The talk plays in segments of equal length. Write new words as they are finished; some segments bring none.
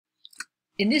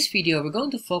In this video, we're going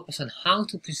to focus on how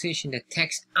to position the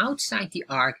text outside the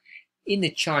arc in the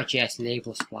Chart.js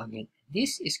Labels plugin.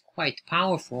 This is quite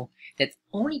powerful that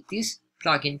only this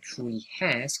plugin truly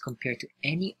has compared to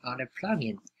any other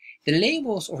plugin. The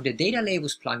labels or the data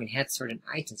labels plugin had certain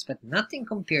items, but nothing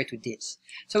compared to this.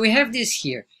 So we have this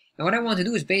here. And what I want to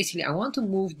do is basically I want to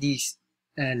move these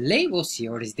labels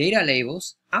here, or these data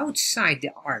labels, outside the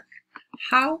arc.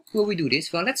 How will we do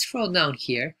this? Well, let's scroll down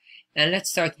here and let's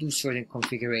start to do certain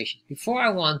configurations. Before I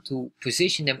want to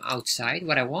position them outside,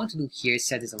 what I want to do here is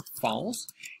set this on false.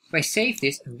 If I save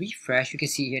this and refresh, you can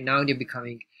see here now they're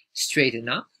becoming straightened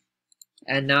up.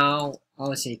 And now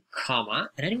I'll say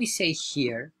comma, and then we say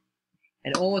here,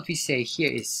 and all what we say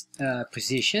here is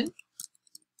position,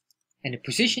 and the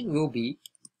position will be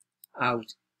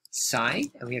outside,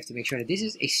 and we have to make sure that this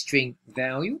is a string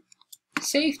value.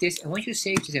 Save this, and once you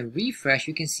save this and refresh,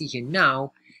 you can see here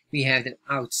now we have them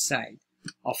outside.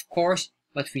 Of course,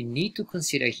 what we need to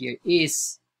consider here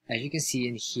is, as you can see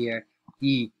in here,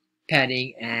 the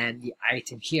padding and the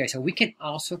item here. So we can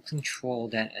also control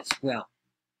that as well.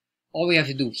 All we have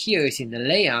to do here is in the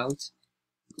layout,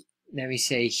 then we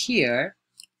say here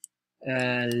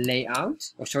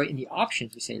layout, or sorry, in the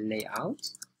options we say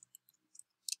layout.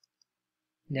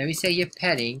 Then we say here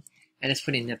padding, and let's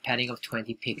put in a padding of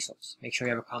 20 pixels. Make sure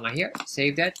you have a comma here,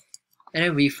 save that, and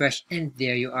then refresh, and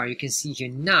there you are. You can see here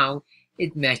now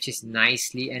it matches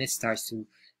nicely, and it starts to,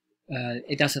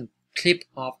 it doesn't clip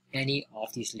off any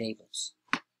of these labels.